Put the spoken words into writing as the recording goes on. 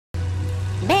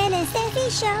and Stephy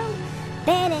show.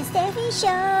 Ben and Stephy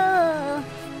show.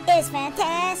 It's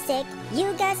fantastic.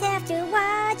 You guys have to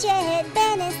watch it.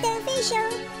 Ben and Stephy show.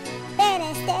 Ben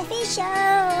and Stephy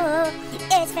show.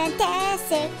 It's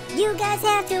fantastic. You guys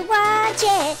have to watch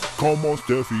it. Come on,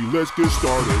 Steffi, let's get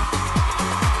started.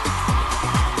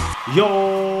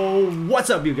 Yo, what's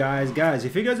up, you guys? Guys,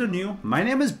 if you guys are new, my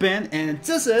name is Ben, and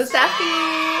this is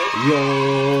Steffi.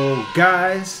 Yo,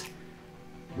 guys.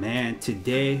 Man,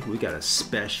 today we got a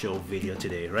special video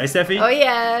today, right, Steffi? Oh,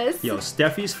 yes. Yo,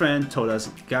 Steffi's friend told us,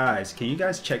 guys, can you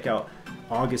guys check out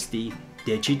Agust D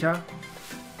Daechwita?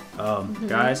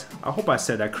 Guys, I hope I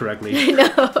said that correctly. I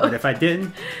know. But if I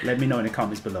didn't, let me know in the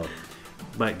comments below.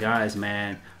 But guys,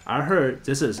 man, I heard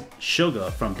this is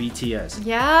Sugar from BTS.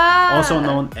 Yeah. Also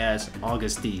known as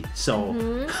Agust D.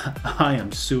 So I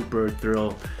am super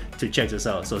thrilled to check this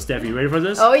out. So Steph, you ready for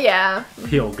this? Oh yeah.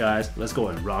 Yo guys, let's go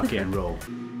and rock and roll.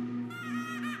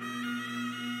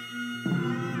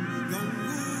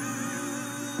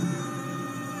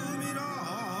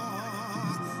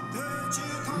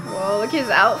 Whoa, look at his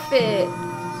outfit.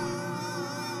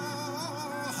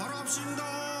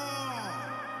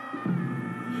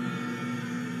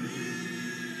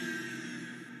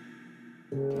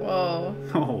 Whoa.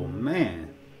 Oh man.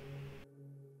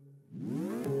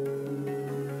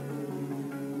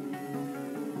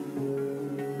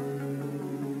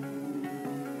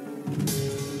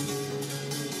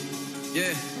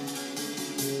 Yeah.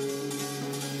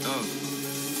 Oh.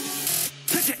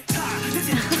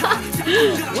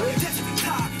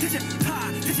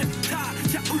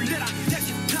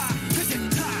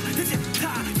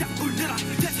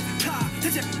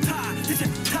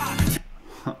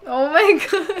 Oh my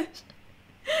gosh.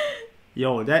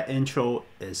 Yo, that intro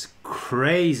is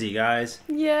crazy, guys.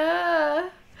 Yeah.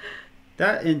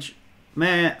 That intro,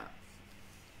 man.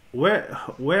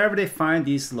 Wherever they find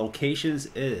these locations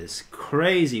is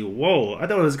crazy. Whoa, I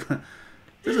thought it was gonna,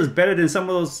 this is better than some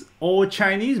of those old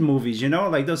Chinese movies, you know,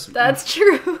 like those. That's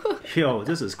true. Yo,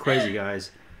 this is crazy,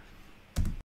 guys.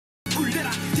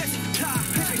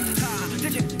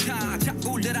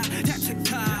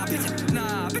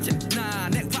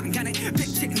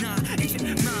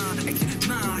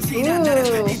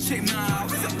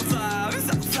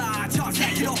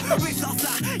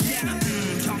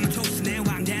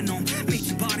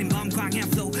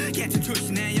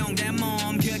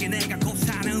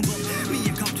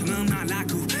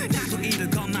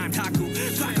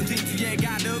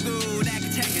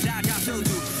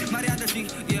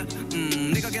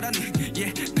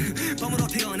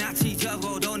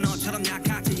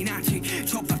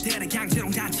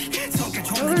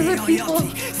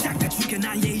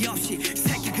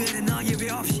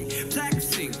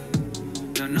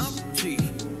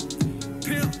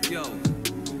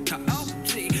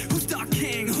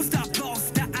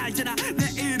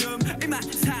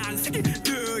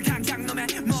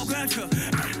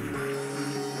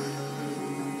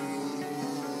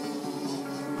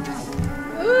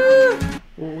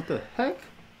 What the heck?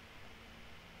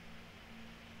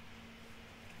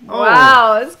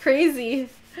 Wow, that's crazy.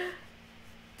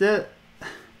 I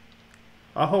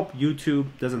hope YouTube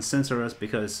doesn't censor us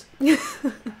because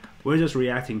we're just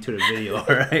reacting to the video,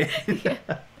 alright? Yeah.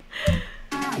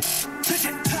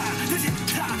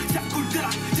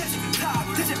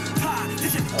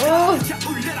 Oh.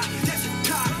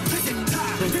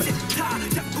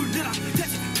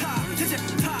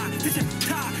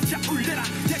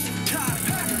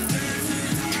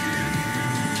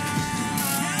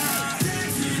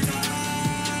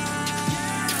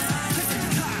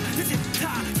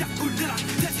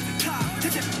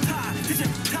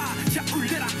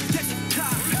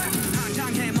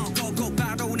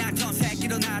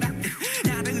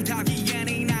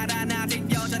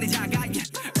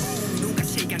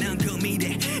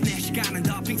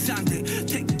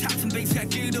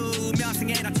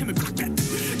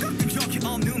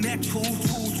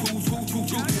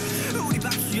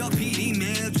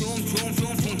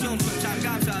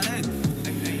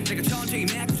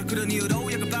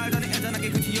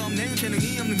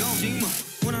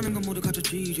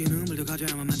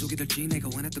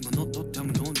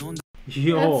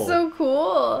 Yo, That's so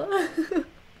cool.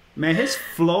 man, his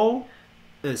flow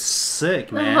is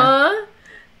sick, man. Uh-huh.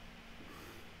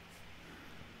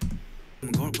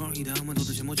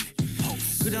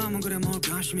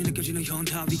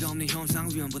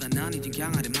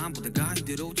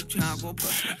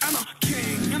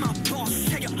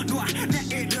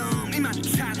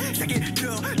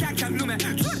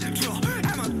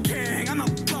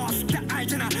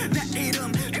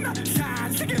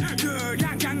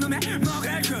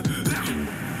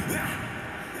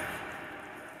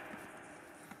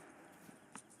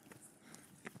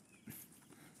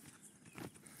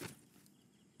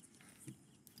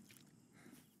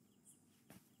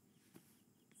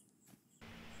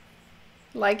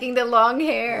 Liking the long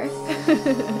hair.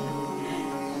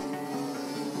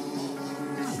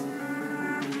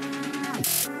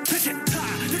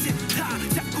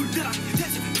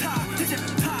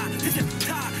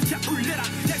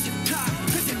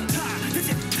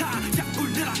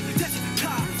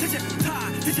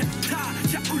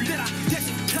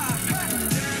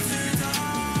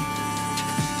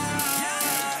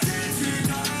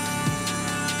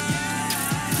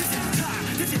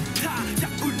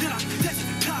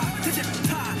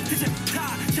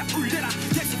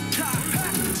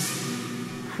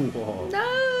 Whoa.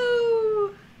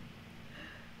 No.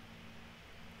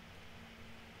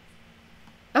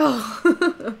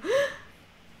 Oh.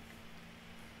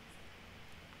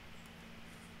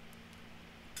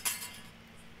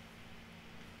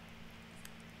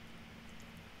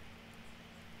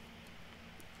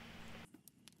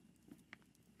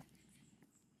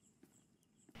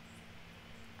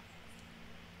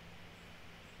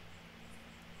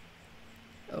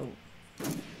 Oh.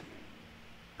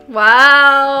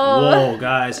 Wow. Whoa,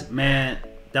 guys, man,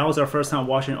 that was our first time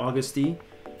watching Agust D,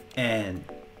 and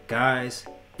guys,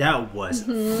 that was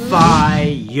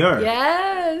fire.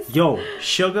 Yes. Yo,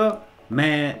 Sugar,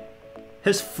 man,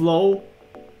 his flow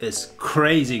is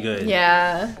crazy good.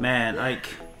 Yeah. Man, like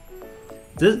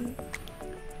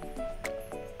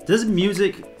this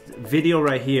music video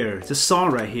right here, this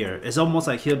song right here, is almost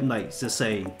like him like just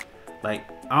saying, like,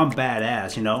 I'm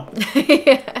badass, you know?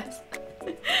 Yes.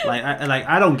 Like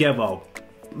I don't give a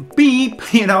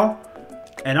beep, you know,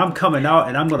 and I'm coming out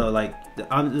and I'm gonna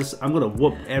I'm gonna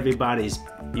whoop everybody's,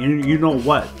 you know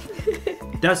what?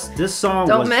 This song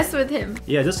Don't was, mess with him.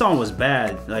 yeah, this song was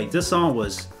bad. Like this song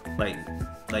was like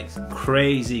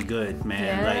crazy good,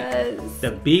 man. Yes. Like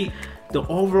the beat, the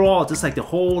overall, just like the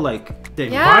whole like the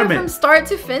Yeah, environment. from start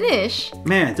to finish.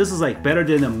 Man, this is like better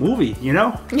than a movie, you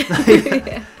know?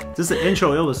 Yeah. Just the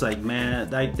intro, it was like, man,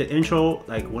 like the intro,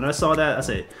 like when I saw that, I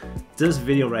said, this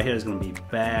video right here is gonna be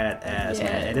badass, Yeah.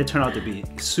 man. And it turned out to be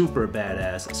super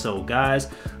badass. So guys,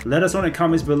 let us know in the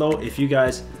comments below if you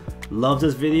guys love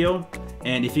this video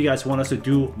and if you guys want us to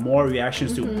do more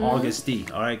reactions to Agust D.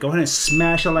 Alright, go ahead and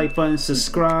smash the like button,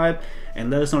 subscribe, and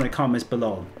let us know in the comments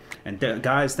below. And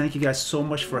guys, thank you guys so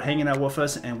much for hanging out with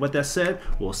us. And with that said,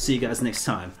 we'll see you guys next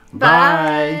time. Bye.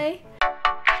 Bye.